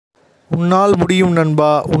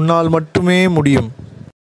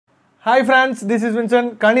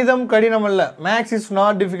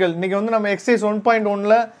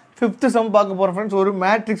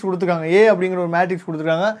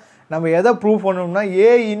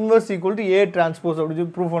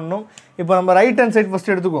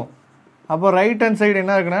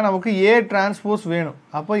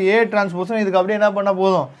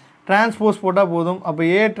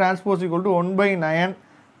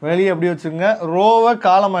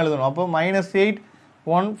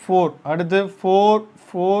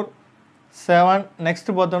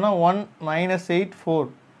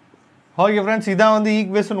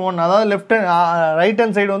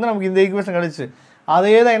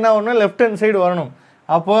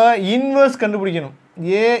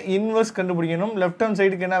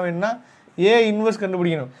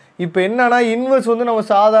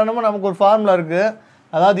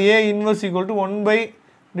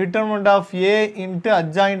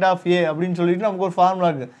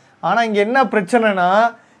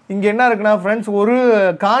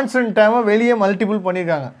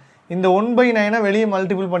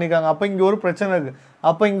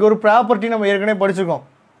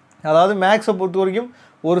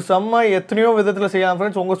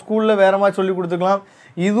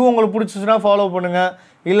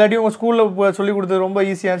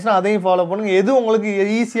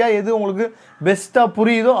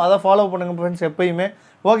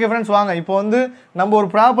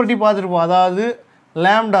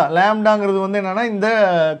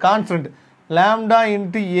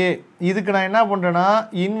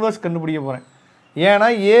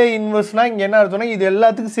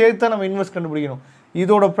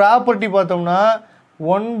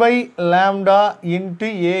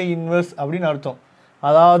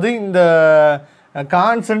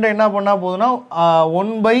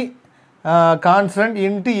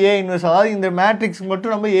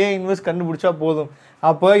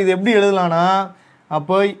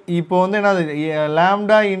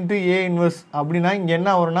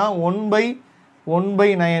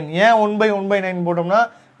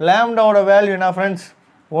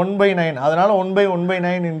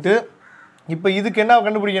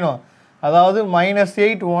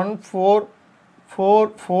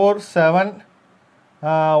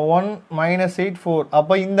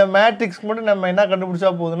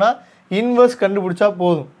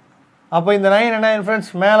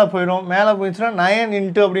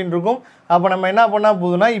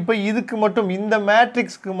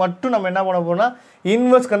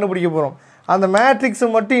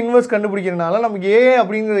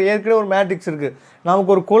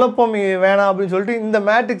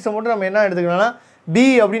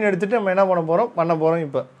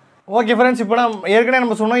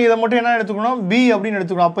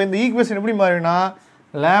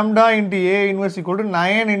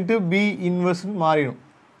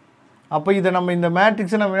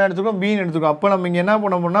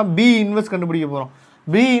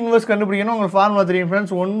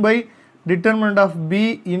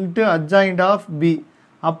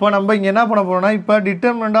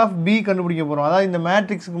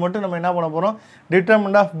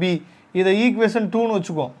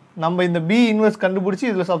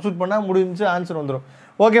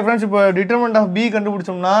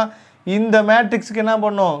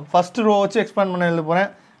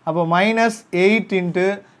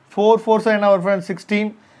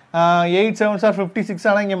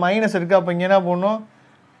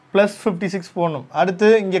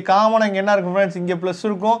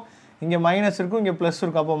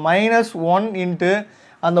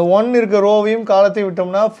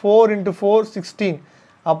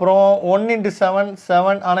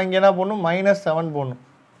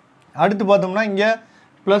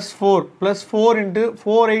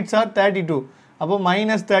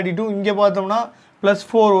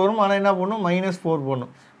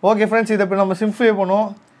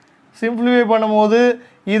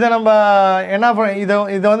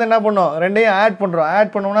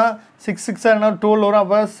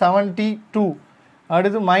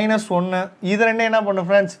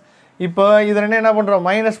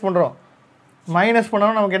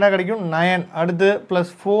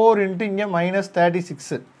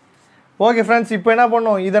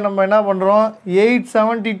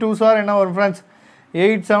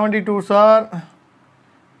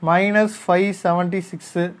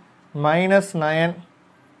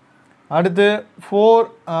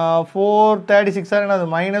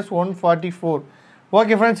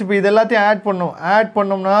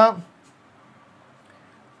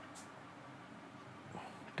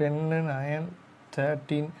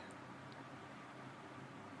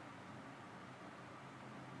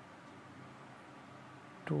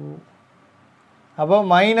2 அப்போ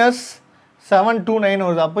மைனஸ் 729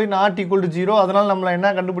 வருது. அப்போ நாட் ஈக்குவல் டு 0. அதனால் நம்மளை என்ன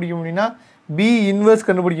கண்டுபிடிக்க முடியும்னா பி இன்வெர்ஸ்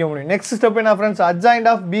கண்டுபிடிக்க முடியும். நெக்ஸ்ட் ஸ்டெப் என்ன ஃப்ரெண்ட்ஸ், அட்ஜாயிண்ட்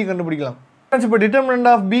ஆஃப் பி கண்டுபிடிக்கலாம். ஃப்ரெண்ட்ஸ் இப்போ டிட்டர்மினன்ட்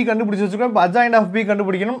ஆஃப் பி கண்டுபிடிச்சி வச்சுருக்கோம். இப்போ அட்ஜாயிண்ட் ஆஃப் பி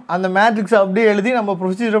கண்டுபிடிக்கணும். அந்த மேட்ரிக்ஸ் அப்படியே எழுதி நம்ம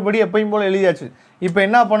ப்ரொசீஜர் படி எப்பயும் போல் எழுதியாச்சு. இப்போ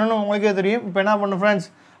என்ன பண்ணணும் உங்களுக்கே தெரியும். இப்போ என்ன பண்ணணும் ஃப்ரெண்ட்ஸ்,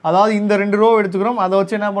 அதாவது இந்த 2 ரோ எடுத்துக்கிறோம். அதை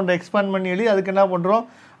வச்சு என்ன பண்ணுறோம், எக்ஸ்பேண்ட் பண்ணி எழுதி அதுக்கு என்ன பண்ணுறோம்,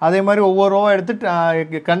 அதே மாதிரி ஒவ்வொரு ரோவை எடுத்து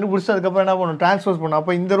கண்டுபிடிச்சி அதுக்கப்புறம் என்ன பண்ணணும், ட்ரான்ஸ்ஃபர்ஸ் பண்ணணும்.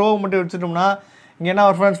 அப்போ இந்த ரோவை மட்டும் வச்சுட்டோம்னா இங்கே என்ன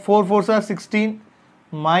ஃப்ரெண்ட்ஸ் 4 4s are 16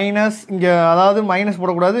 மைனஸ் இங்கே அதாவது மைனஸ்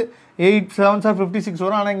போடக்கூடாது, 8 7s are 56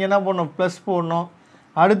 வரும். ஆனால் இங்கே என்ன பண்ணணும், ப்ளஸ் போடணும்.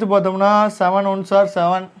 அடுத்து பார்த்தோம்னா 7 1s are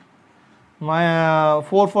 7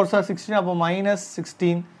 4 4s are 16 அப்போ மைனஸ்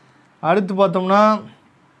 16. அடுத்து பார்த்தோம்னா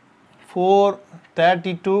 4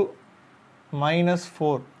 32 மைனஸ்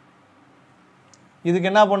 4. இதுக்கு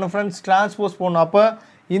என்ன பண்ணணும் ஃப்ரெண்ட்ஸ், ட்ரான்ஸ்போஸ் பண்ணணும். அப்போ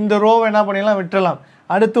இந்த ரோவை என்ன பண்ணிடலாம், விட்டுறலாம்.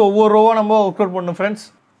 அடுத்து ஒவ்வொரு ரோவை நம்ம ஒர்க் அவுட் பண்ணணும் ஃப்ரெண்ட்ஸ்.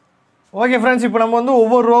 ஓகே ஃப்ரெண்ட்ஸ், இப்போ நம்ம வந்து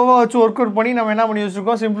ஒவ்வொரு ரோவை வச்சு ஒர்க் அவுட் பண்ணி நம்ம என்ன பண்ணி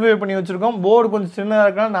வச்சுருக்கோம், சிம்பிளிஃபை பண்ணி வச்சுருக்கோம். போர்டு கொஞ்சம் சின்னதாக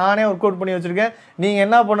இருக்கலாம், நானே ஒர்க் அவுட் பண்ணி வச்சுருக்கேன். நீங்கள்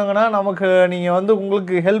என்ன பண்ணுங்கன்னா, நமக்கு நீங்கள் வந்து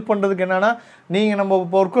உங்களுக்கு ஹெல்ப் பண்ணுறதுக்கு என்னென்னா, நீங்கள் நம்ம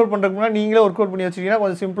இப்போ ஒர்க் அவுட் பண்ணுறதுக்கு முன்னாடி நீங்களே ஒர்க் அவுட் பண்ணி வச்சுக்கிங்கன்னா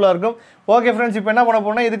கொஞ்சம் சிம்பிளாக இருக்கும். ஓகே ஃப்ரெண்ட்ஸ், இப்போ என்ன பண்ண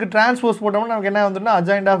போனால் இதுக்கு ட்ரான்ஸ்போஸ் போட்டோம்னா நமக்கு என்ன வந்துடும்னா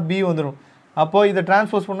அட்ஜாயிண்ட் ஆஃப் பி வந்துடும். அப்போது இதை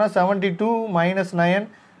ட்ரான்ஸ்போஸ் பண்ணால் 72 minus 9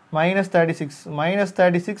 minus 36 minus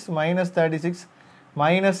 36 minus 36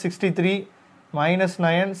 minus 63 minus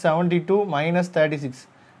 9 72 minus 36.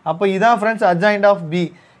 அப்போ இதான் ஃப்ரெண்ட்ஸ் அட்ஜாயிண்ட் ஆஃப் பி.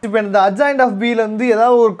 இப்போ இந்த அட்ஜாயிண்ட் ஆஃப் பியிலேருந்து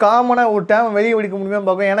ஏதாவது ஒரு காமனாக ஒரு டேம் வெளியே எடுக்க முடியுமா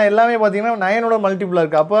பார்க்கும். ஏன்னா எல்லாமே பார்த்தீங்கன்னா 9ஓட மல்டிபிளாக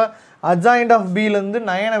இருக்குது. அப்போ அட்ஜாயிண்ட் ஆஃப் பியிலேருந்து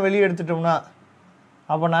 9 வெளியே எடுத்துட்டோம்னா,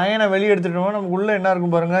 அப்போ 9 வெளியே எடுத்துட்டோம்னா நமக்கு உள்ளே என்ன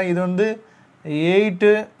இருக்கும் பாருங்கள். இது வந்து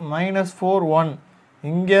 8 மைனஸ் 4 1,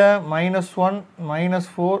 இங்கே மைனஸ் 1 மைனஸ்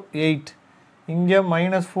 4 8, இங்கே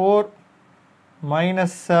மைனஸ் 4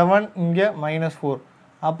 மைனஸ் 7, இங்கே மைனஸ் 4.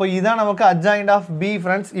 அப்போ இதான் நமக்கு அட்ஜாயிண்ட் ஆஃப் பி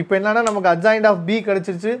ஃப்ரெண்ட்ஸ். இப்போ என்னன்னா நமக்கு அட்ஜாயிண்ட் ஆஃப் பி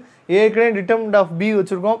கிடச்சிருச்சு. ஏற்கனவே டிட்டர்மினன்ட் ஆஃப் பி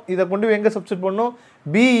வச்சுருக்கோம். இதை கொண்டு எங்கே சப்ஸ்டிட் பண்ணணும்,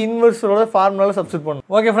 பி இன்வெர்ஸோட ஃபார்முலாவில் சப்ஸ்டிட் பண்ணணும்.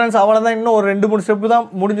 ஓகே ஃப்ரெண்ட்ஸ், அவ்வளோதான். இன்னும் ஒரு 2-3 ஸ்டெப்பு தான்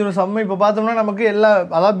முடிஞ்சிடும் சம்ம. இப்போ பார்த்தோம்னா நமக்கு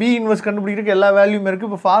அதாவது பி இன்வெர்ஸ் கண்டுபிடிக்கிறதுக்கு எல்லா வேல்யூமே இருக்குது.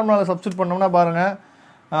 இப்போ ஃபார்முலாவில் சப்ஸ்டிட் பண்ணோம்னா பாருங்கள்,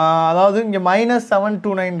 அதாவது இங்கே மைனஸ்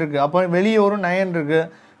 729 இருக்குது. அப்போ வெளியே ஒரு 9 இருக்குது.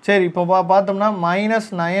 சரி, இப்போ பார்த்தோம்னா மைனஸ்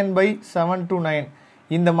 9/729.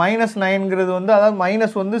 இந்த மைனஸ் 9ங்கிறது வந்து அதாவது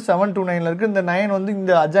மைனஸ் வந்து 729ல் இருக்குது. இந்த 9 வந்து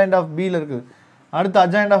இந்த அட்ஜாயிண்ட் ஆஃப் பியில் இருக்குது. அடுத்து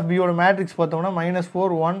அட்ஜாயிண்ட் ஆஃப் பியோட மேட்ரிக்ஸ் பார்த்தோம்னா -4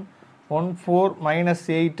 1 1 4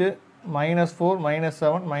 -8 -4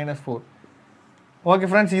 -7 -4. ஓகே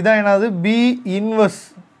ஃப்ரெண்ட்ஸ், இதான் என்னது பி இன்வெர்ஸ்.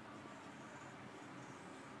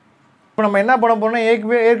 இப்போ நம்ம என்ன பண்ண போறோம்னா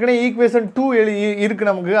ஏற்கனவே ஈக்குவேஷன் 2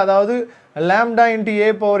 இருக்குது நமக்கு. அதாவது lambda into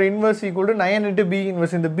a power inverse equal to 9 into B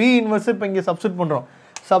inverse. இந்த பி இன்வெர்ஸ் இப்போ இங்கே சப்ஸ்டிட் பண்ணுறோம்.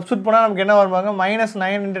 சப்ஸ்டிட் பண்ணால் நமக்கு என்ன வருவாங்க,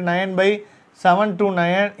 -9 ×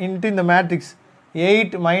 9/729 இன்ட்டு இந்த மேட்ரிக்ஸ்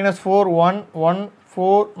 8 -4 1 1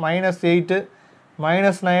 4 -8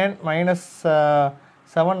 -9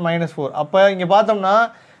 -7 -4. அப்போ இங்கே பார்த்தோம்னா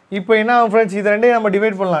இப்போ என்ன ஆகும் ஃப்ரெண்ட்ஸ், இது ரெண்டையும் நம்ம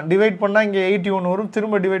டிவைட் பண்ணலாம். டிவைட் பண்ணால் இங்கே 81 வரும்,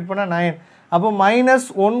 திரும்ப டிவைட் பண்ணால் 9. அப்போ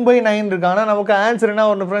 -1/9 இருக்கு. ஆனால் நமக்கு ஆன்சர் என்ன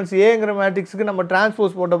வரணும் ஃப்ரெண்ட்ஸ், ஏங்கிற மேட்ரிக்ஸுக்கு நம்ம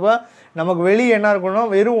டிரான்ஸ்போஸ் போட்டப்போ நமக்கு வெளியே என்ன இருக்கணும்,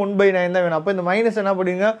 வெறும் 1/9 தான் வேணும். அப்போ இந்த மைனஸ் என்ன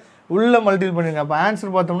பண்ணுங்க, உள்ளே மல்டிபிள் பண்ணுங்க. அப்போ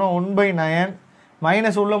ஆன்சர் பார்த்தோம்னா 1/9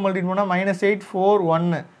 மைனஸ் உள்ளே மல்டிபிள் பண்ணால் -8 4 1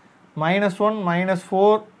 -1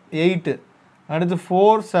 -4 8 அடுத்து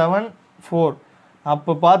 4 7 4.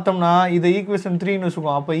 அப்போ பார்த்தோம்னா இதை ஈக்குவேஷன் 3ன்னு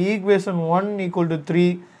வச்சுக்கோம். அப்போ ஈக்குவேஷன் 1 = 3.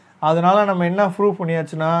 அதனால் நம்ம என்ன ப்ரூவ்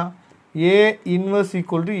பண்ணியாச்சுன்னா ஏ inverse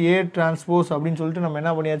equal to A transpose அப்படின்னு சொல்லிட்டு நம்ம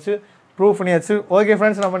என்ன பண்ணியாச்சு, ப்ரூவ் பண்ணியாச்சு. ஓகே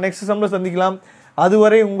ஃப்ரெண்ட்ஸ், நம்ம நெக்ஸ்ட் சம்மில் சந்திக்கலாம்.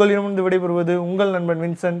 அதுவரை உங்களிடமிருந்து விடைபெறுவது உங்கள் நண்பன்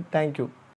வின்சென்ட். தேங்க்யூ.